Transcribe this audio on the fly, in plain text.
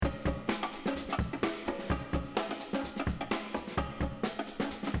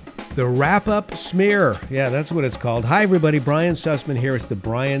The wrap-up smear. Yeah, that's what it's called. Hi, everybody. Brian Sussman here. It's the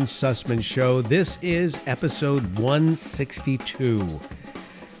Brian Sussman Show. This is episode 162.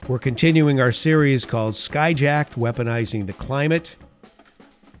 We're continuing our series called Skyjacked, Weaponizing the Climate.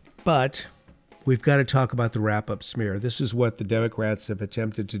 But we've got to talk about the wrap-up smear. This is what the Democrats have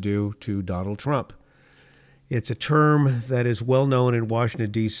attempted to do to Donald Trump. It's a term that is well known in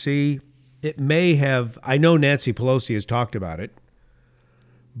Washington, D.C. It may have, I know Nancy Pelosi has talked about it,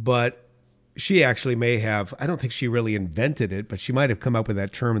 but she actually may have, I don't think she really invented it, but she might have come up with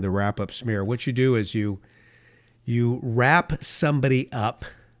that term, the wrap-up smear. What you do is you wrap somebody up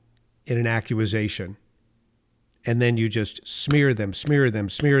in an accusation, and then you just smear them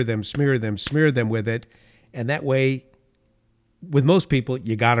with it. And that way, with most people,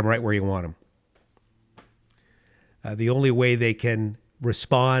 you got them right where you want them. The only way they can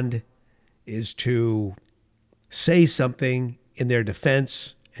respond is to say something in their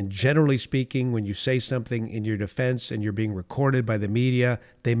defense. And generally speaking, when you say something in your defense and you're being recorded by the media,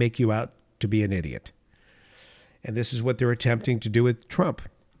 they make you out to be an idiot. And this is what they're attempting to do with Trump.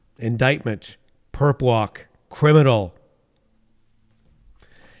 Indictment, perp walk, criminal.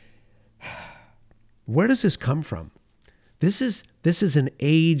 Where does this come from? This is an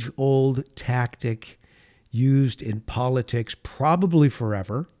age-old tactic used in politics probably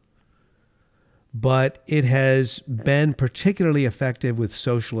forever. But it has been particularly effective with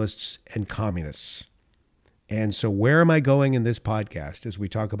socialists and communists. And so where am I going in this podcast as we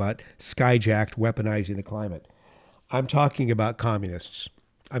talk about Skyjacked, weaponizing the climate? I'm talking about communists.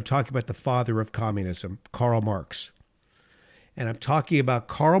 I'm talking about the father of communism, Karl Marx. And I'm talking about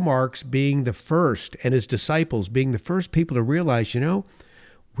Karl Marx being the first, and his disciples being the first people to realize,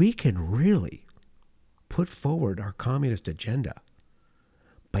 we can really put forward our communist agenda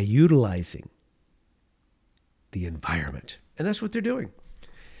by utilizing the environment. And that's what they're doing.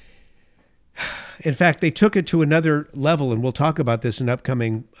 In fact, they took it to another level, and we'll talk about this in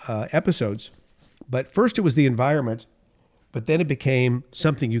upcoming episodes. But first it was the environment, but then it became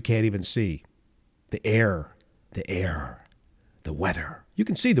something you can't even see. The air, the weather. You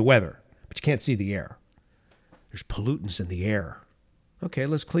can see the weather, but you can't see the air. There's pollutants in the air. Okay,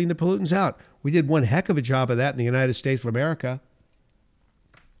 let's clean the pollutants out. We did one heck of a job of that in the United States of America.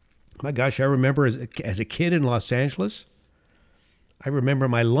 My gosh, I remember as a kid in Los Angeles, I remember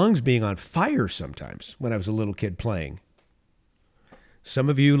my lungs being on fire sometimes when I was a little kid playing. Some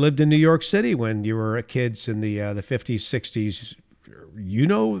of you lived in New York City when you were kids in the 50s, 60s. You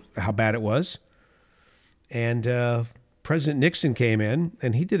know how bad it was. And President Nixon came in,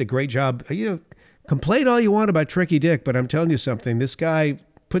 and he did a great job. Complain all you want about Tricky Dick, but I'm telling you something. This guy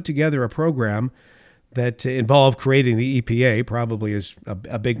put together a program that involved creating the EPA, probably is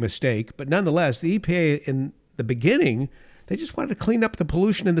a big mistake. But nonetheless, the EPA in the beginning, they just wanted to clean up the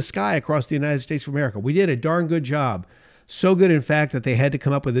pollution in the sky across the United States of America. We did a darn good job. So good, in fact, that they had to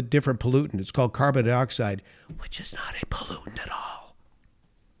come up with a different pollutant. It's called carbon dioxide, which is not a pollutant at all.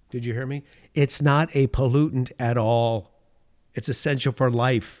 Did you hear me? It's not a pollutant at all. It's essential for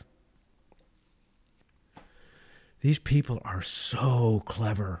life. These people are so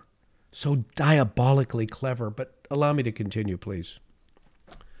clever. So diabolically clever, but allow me to continue, please.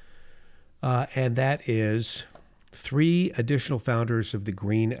 And that is 3 additional founders of the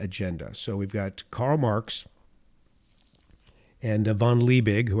Green Agenda. So we've got Karl Marx and von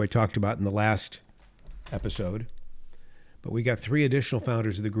Liebig, who I talked about in the last episode. But we got 3 additional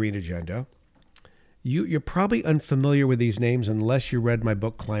founders of the Green Agenda. You're probably unfamiliar with these names unless you read my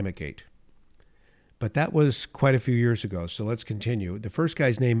book, ClimateGate. But that was quite a few years ago, so let's continue. The first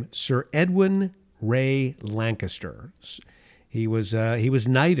guy's name, Sir Edwin Ray Lancaster. He was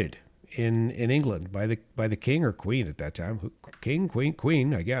knighted in England by the king or queen at that time. King,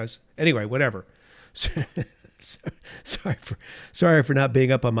 queen, I guess. Anyway, whatever. Sorry for not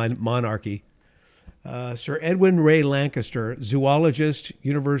being up on my monarchy. Sir Edwin Ray Lancaster, zoologist,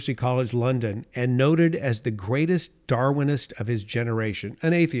 University College London, and noted as the greatest Darwinist of his generation,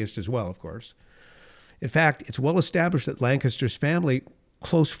 an atheist as well, of course. In fact, it's well established that Lancaster's family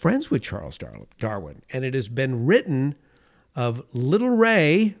close friends with Charles Darwin, and it has been written of little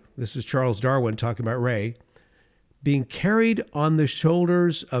Ray, this is Charles Darwin talking about Ray, being carried on the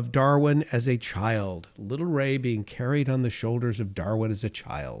shoulders of Darwin as a child. Little Ray being carried on the shoulders of Darwin as a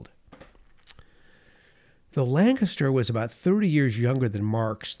child. Though Lancaster was about 30 years younger than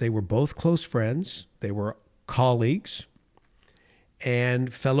Marx, they were both close friends. They were colleagues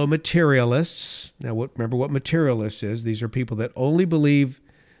and fellow materialists. Now, remember what materialist is. These are people that only believe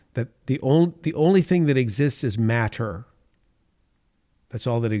that the only thing that exists is matter. That's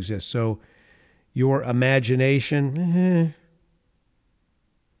all that exists. So your imagination,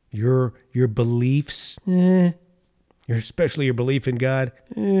 your beliefs, especially your belief in God,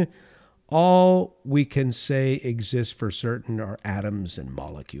 all we can say exists for certain are atoms and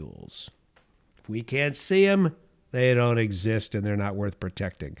molecules. If we can't see them, they don't exist and they're not worth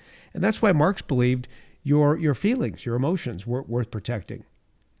protecting. And that's why Marx believed your feelings, your emotions weren't worth protecting.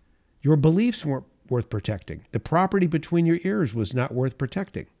 Your beliefs weren't worth protecting. The property between your ears was not worth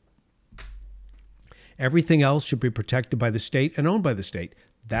protecting. Everything else should be protected by the state and owned by the state.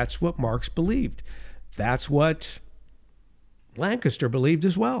 That's what Marx believed. That's what Lancaster believed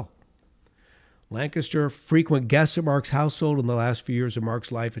as well. Lancaster, frequent guest at Marx's household in the last few years of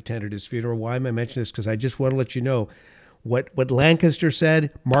Marx's life, attended his funeral. Why am I mentioning this? Because I just want to let you know what Lancaster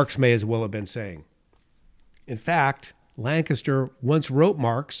said, Marx may as well have been saying. In fact, Lancaster once wrote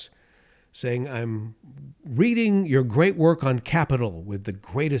Marx saying, I'm reading your great work on capital with the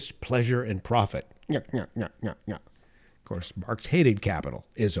greatest pleasure and profit. Of course, Marx hated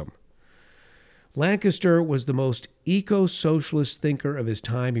capitalism. Lancaster was the most eco-socialist thinker of his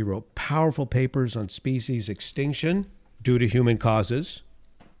time. He wrote powerful papers on species extinction due to human causes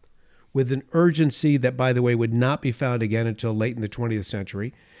with an urgency that, by the way, would not be found again until late in the 20th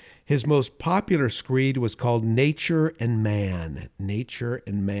century. His most popular screed was called Nature and Man. Nature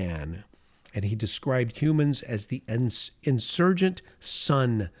and Man. And he described humans as the insurgent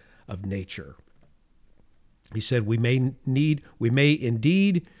son of nature. He said, we may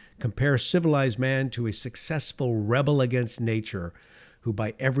indeed compare civilized man to a successful rebel against nature, who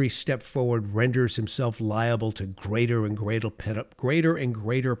by every step forward renders himself liable to greater and greater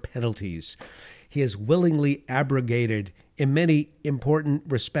penalties. He has willingly abrogated, in many important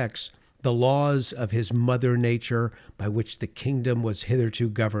respects, the laws of his mother nature by which the kingdom was hitherto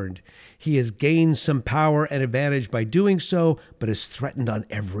governed. He has gained some power and advantage by doing so, but is threatened on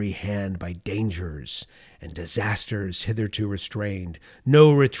every hand by dangers and disasters hitherto restrained.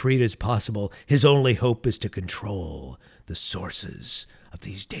 No retreat is possible. His only hope is to control the sources of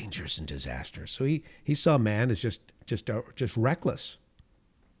these dangers and disasters. So he saw man as just reckless.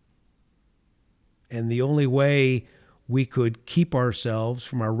 And the only way we could keep ourselves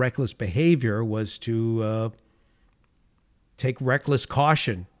from our reckless behavior was to take reckless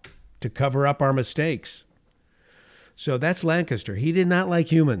caution to cover up our mistakes. So that's Lancaster. He did not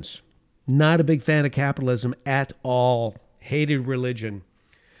like humans. Not a big fan of capitalism at all. Hated religion.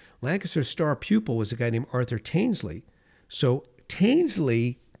 Lancaster's star pupil was a guy named Arthur Tainsley. So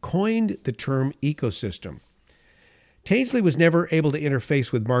Tainsley coined the term ecosystem. Tainsley was never able to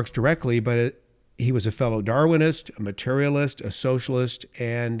interface with Marx directly, but he was a fellow Darwinist, a materialist, a socialist,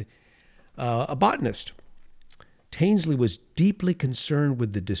 and a botanist. Tainsley was deeply concerned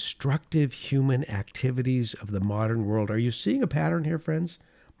with the destructive human activities of the modern world. Are you seeing a pattern here, friends?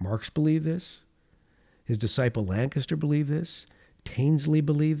 Marx believed this. His disciple Lancaster believed this. Tainsley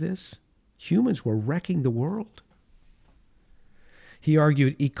believed this. Humans were wrecking the world. He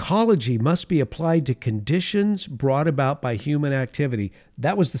argued ecology must be applied to conditions brought about by human activity.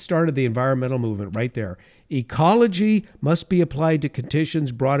 That was the start of the environmental movement right there. Ecology must be applied to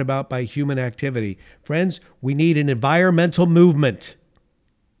conditions brought about by human activity. Friends, we need an environmental movement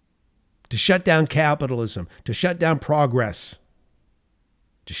to shut down capitalism, to shut down progress,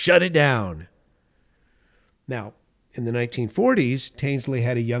 to shut it down. Now, in the 1940s, Tainsley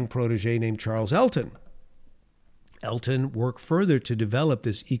had a young protege named Charles Elton. Elton worked further to develop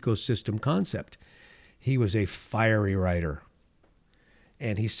this ecosystem concept. He was a fiery writer,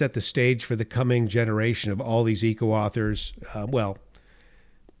 and he set the stage for the coming generation of all these eco-authors.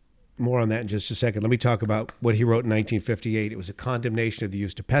 More on that in just a second. Let me talk about what he wrote in 1958. It was a condemnation of the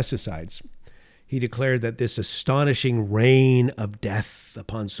use of pesticides. He declared that this astonishing rain of death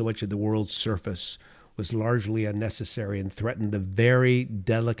upon so much of the world's surface was largely unnecessary and threatened the very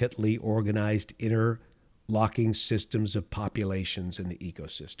delicately organized interlocking systems of populations in the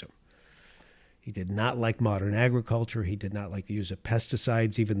ecosystem. He did not like modern agriculture. He did not like the use of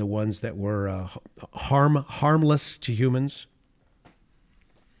pesticides, even the ones that were harmless to humans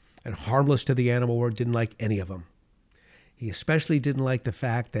and harmless to the animal world. Didn't like any of them. He especially didn't like the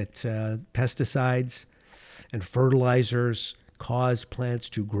fact that pesticides and fertilizers cause plants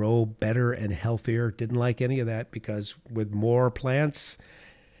to grow better and healthier. Didn't like any of that, because with more plants,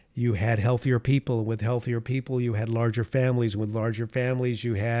 you had healthier people. And with healthier people, you had larger families. And with larger families,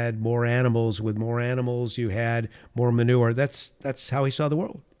 you had more animals. With more animals, you had more manure. That's how he saw the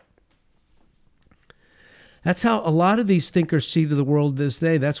world. That's how a lot of these thinkers see to the world this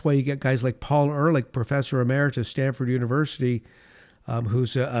day. That's why you get guys like Paul Ehrlich, professor emeritus, Stanford University,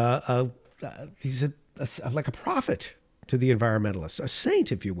 who's he's like a prophet to the environmentalists, a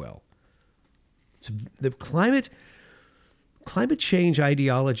saint, if you will. So the climate climate change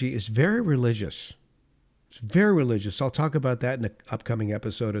ideology is very religious. It's very religious. I'll talk about that in an upcoming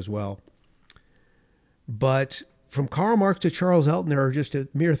episode as well. But from Karl Marx to Charles Elton, there are just a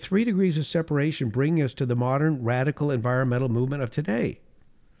mere 3 degrees of separation, bringing us to the modern radical environmental movement of today.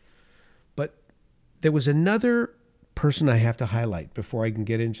 But there was another person I have to highlight before I can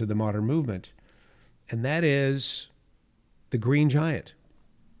get into the modern movement, and that is the Green Giant,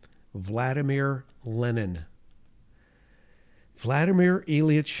 Vladimir Lenin. Vladimir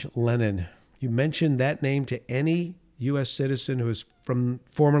Ilyich Lenin. You mention that name to any U.S. citizen who is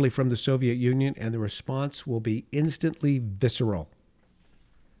formerly from the Soviet Union, and the response will be instantly visceral.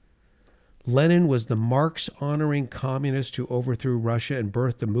 Lenin was the Marx-honoring communist who overthrew Russia and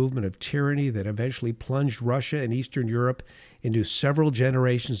birthed a movement of tyranny that eventually plunged Russia and Eastern Europe into several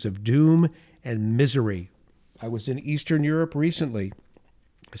generations of doom and misery. I was in Eastern Europe recently.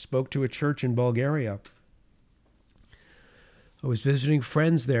 I spoke to a church in Bulgaria. I was visiting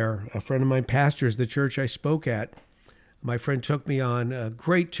friends there. A friend of mine pastors the church I spoke at. My friend took me on a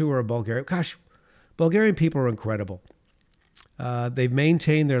great tour of Bulgaria. Gosh, Bulgarian people are incredible. They've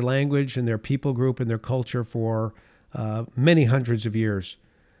maintained their language and their people group and their culture for many hundreds of years.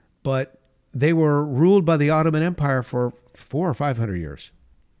 But they were ruled by the Ottoman Empire for 400 or 500 years.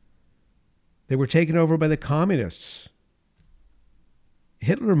 They were taken over by the communists.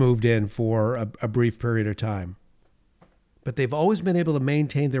 Hitler moved in for a brief period of time. But they've always been able to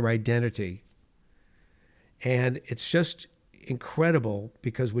maintain their identity. And it's just incredible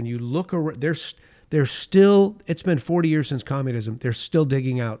because when you look around, they're still, it's been 40 years since communism, they're still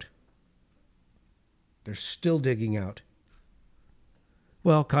digging out. They're still digging out.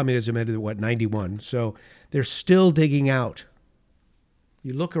 Well, communism ended at 91? So they're still digging out.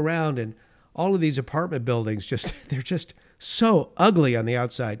 You look around and all of these apartment buildings, they're just so ugly on the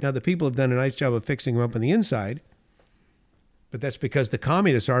outside. Now, the people have done a nice job of fixing them up on the inside, but that's because the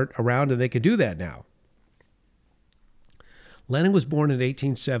communists aren't around and they can do that now. Lenin was born in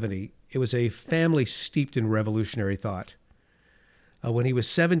 1870. It was a family steeped in revolutionary thought. When he was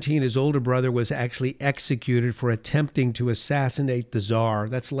 17, his older brother was actually executed for attempting to assassinate the Tsar.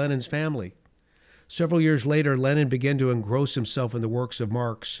 That's Lenin's family. Several years later, Lenin began to engross himself in the works of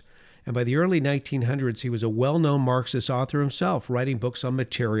Marx. And by the early 1900s, he was a well-known Marxist author himself, writing books on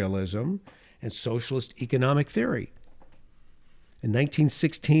materialism and socialist economic theory. In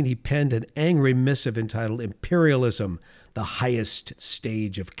 1916, he penned an angry missive entitled Imperialism, the Highest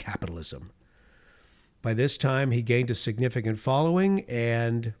Stage of Capitalism. By this time, he gained a significant following,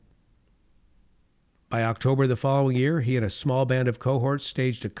 and by October the following year, he and a small band of cohorts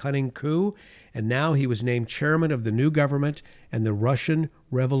staged a cunning coup, and now he was named chairman of the new government, and the Russian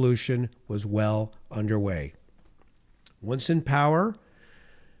Revolution was well underway. Once in power,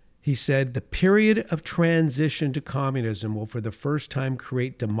 he said, the period of transition to communism will for the first time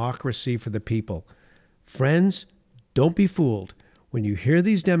create democracy for the people. Friends, don't be fooled. When you hear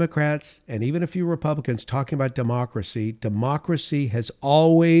these Democrats and even a few Republicans talking about democracy, democracy has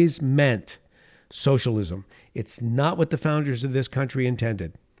always meant socialism. It's not what the founders of this country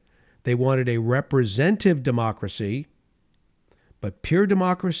intended. They wanted a representative democracy, but pure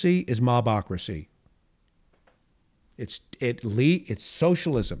democracy is mobocracy. It's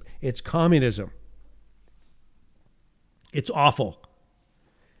socialism. It's communism. It's awful.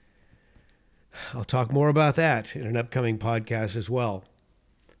 I'll talk more about that in an upcoming podcast as well.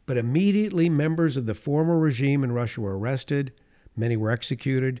 But immediately, members of the former regime in Russia were arrested. Many were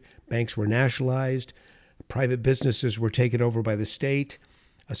executed. Banks were nationalized. Private businesses were taken over by the state.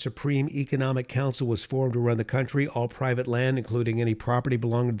 A supreme economic council was formed to run the country. All private land, including any property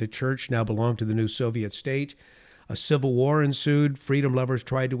belonging to the church, now belonged to the new Soviet state. A civil war ensued. Freedom lovers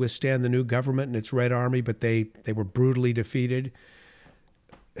tried to withstand the new government and its Red Army, but they were brutally defeated.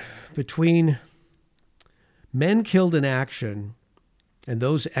 Between men killed in action and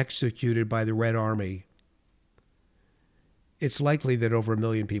those executed by the Red Army, it's likely that over 1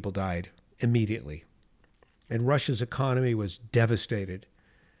 million people died immediately. And Russia's economy was devastated.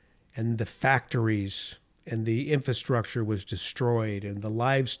 And the factories and the infrastructure was destroyed. And the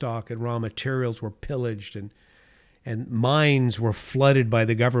livestock and raw materials were pillaged. And mines were flooded by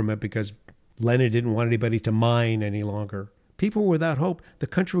the government because Lenin didn't want anybody to mine any longer. People were without hope. The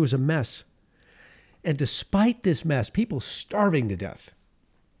country was a mess. And despite this mess, people starving to death,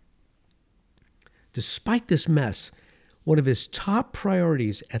 despite this mess, one of his top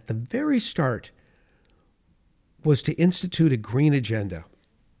priorities at the very start was to institute a green agenda.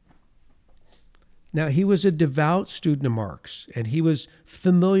 Now, he was a devout student of Marx, and he was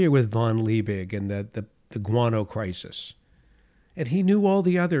familiar with von Liebig and the guano crisis. And he knew all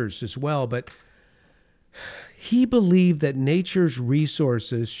the others as well, but He believed that nature's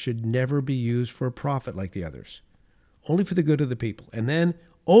resources should never be used for profit like the others, only for the good of the people. And then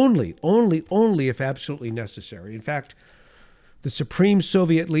only if absolutely necessary. In fact, the supreme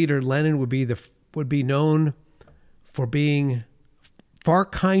Soviet leader, Lenin, would be known for being far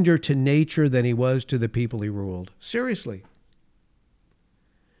kinder to nature than he was to the people he ruled. Seriously.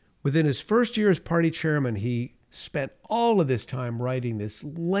 Within his first year as party chairman, he spent all of this time writing this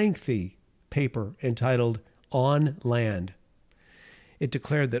lengthy paper entitled On Land. It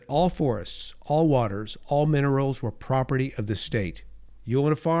declared that all forests, all waters, all minerals were property of the state. You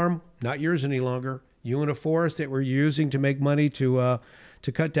own a farm, not yours any longer. You own a forest that we're using to make money to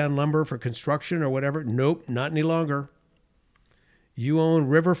cut down lumber for construction or whatever. Nope, not any longer. You own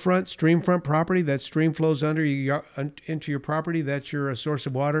riverfront, streamfront property. That stream flows into your property. That's your source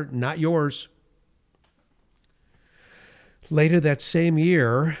of water, not yours. Later that same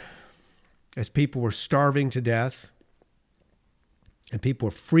year, as people were starving to death and people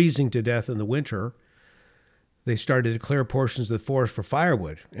were freezing to death in the winter, they started to clear portions of the forest for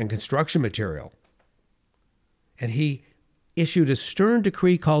firewood and construction material. And he issued a stern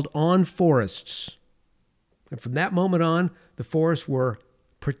decree called On Forests. And from that moment on, the forests were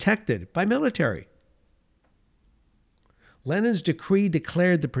protected by military. Lenin's decree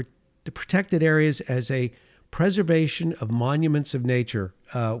declared the protected areas as a preservation of monuments of nature.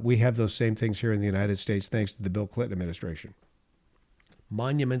 We have those same things here in the United States, thanks to the Bill Clinton administration.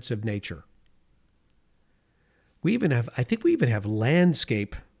 Monuments of nature. I think we even have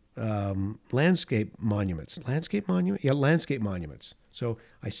landscape monuments. Landscape monument? Yeah, landscape monuments. So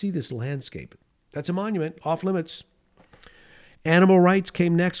I see this landscape. That's a monument, off limits. Animal rights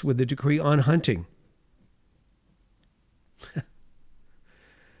came next with the decree on hunting.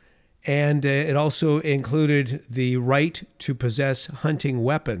 And it also included the right to possess hunting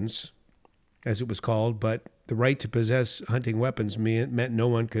weapons, as it was called, but the right to possess hunting weapons meant no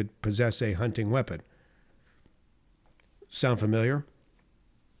one could possess a hunting weapon. Sound familiar?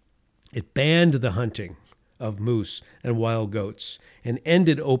 It banned the hunting of moose and wild goats and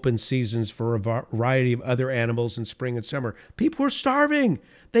ended open seasons for a variety of other animals in spring and summer. People were starving.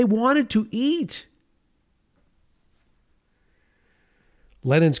 They wanted to eat.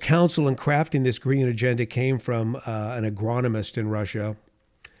 Lenin's counsel in crafting this green agenda came from an agronomist in Russia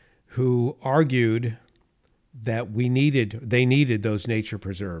who argued that they needed those nature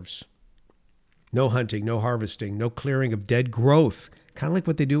preserves. No hunting, no harvesting, no clearing of dead growth, kind of like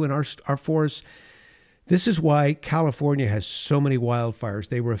what they do in our forests. This is why California has so many wildfires.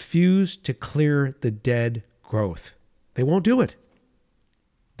 They refuse to clear the dead growth. They won't do it.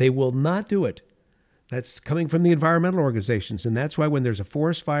 They will not do it. That's coming from the environmental organizations. And that's why when there's a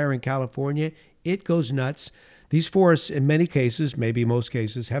forest fire in California, it goes nuts. These forests, in many cases, maybe most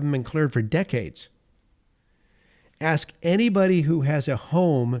cases, haven't been cleared for decades. Ask anybody who has a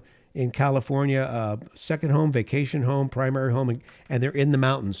home in California, a second home, vacation home, primary home, and they're in the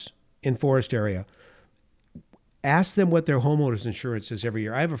mountains, in forest area. Ask them what their homeowner's insurance is every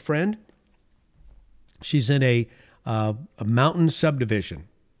year. I have a friend. She's in a mountain subdivision.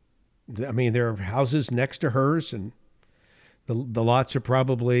 I mean, there are houses next to hers, and the lots are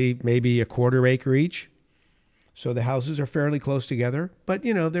probably maybe a quarter acre each. So the houses are fairly close together, but,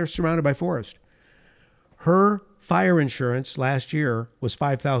 they're surrounded by forest. Her fire insurance last year was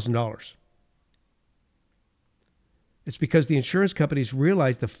 $5,000. It's because the insurance companies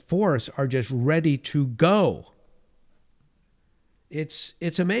realize the forests are just ready to go.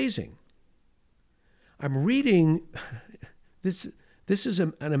 It's amazing. I'm reading this. This is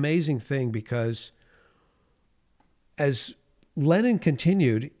an amazing thing because as Lenin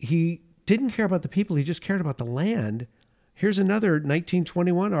continued, he didn't care about the people. He just cared about the land. Here's another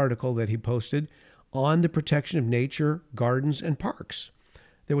 1921 article that he posted on the protection of nature, gardens, and parks.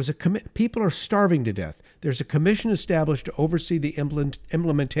 There was people are starving to death. There's a commission established to oversee the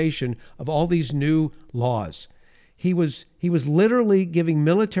implementation of all these new laws. He was literally giving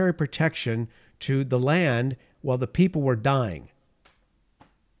military protection to the land while the people were dying.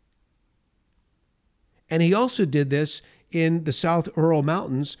 And he also did this in the South Ural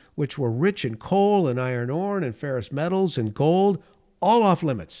Mountains, which were rich in coal and iron ore and ferrous metals and gold, all off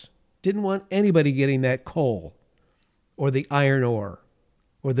limits. Didn't want anybody getting that coal or the iron ore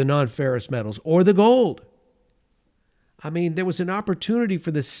or the non-ferrous metals or the gold. I mean, there was an opportunity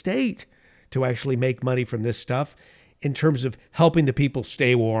for the state to actually make money from this stuff in terms of helping the people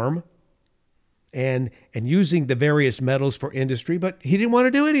stay warm and using the various metals for industry, but he didn't want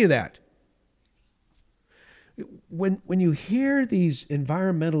to do any of that. When you hear these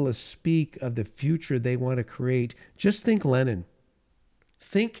environmentalists speak of the future they want to create, just think Lenin.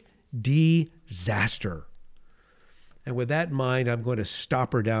 Think disaster. And with that in mind, I'm going to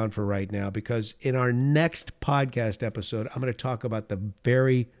stop her down for right now, because in our next podcast episode, I'm going to talk about the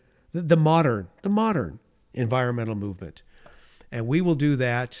modern environmental movement. And we will do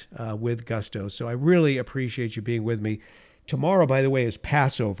that with gusto. So I really appreciate you being with me. Tomorrow, by the way, is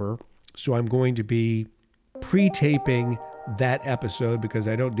Passover. So I'm going to be pre-taping that episode because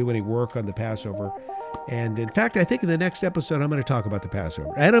I don't do any work on the Passover. And in fact, I think in the next episode, I'm going to talk about the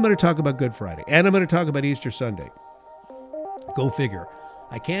Passover. And I'm going to talk about Good Friday. And I'm going to talk about Easter Sunday. Go figure.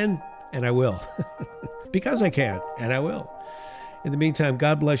 I can and I will. Because I can and I will. In the meantime,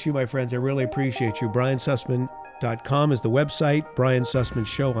 God bless you, my friends. I really appreciate you. BrianSussman.com is the website. Brian Sussman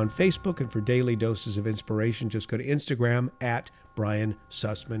Show on Facebook. And for daily doses of inspiration, just go to Instagram at Brian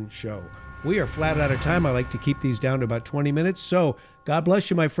Sussman Show. We are flat out of time. I like to keep these down to about 20 minutes. So God bless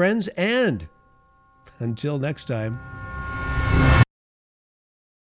you, my friends. And until next time.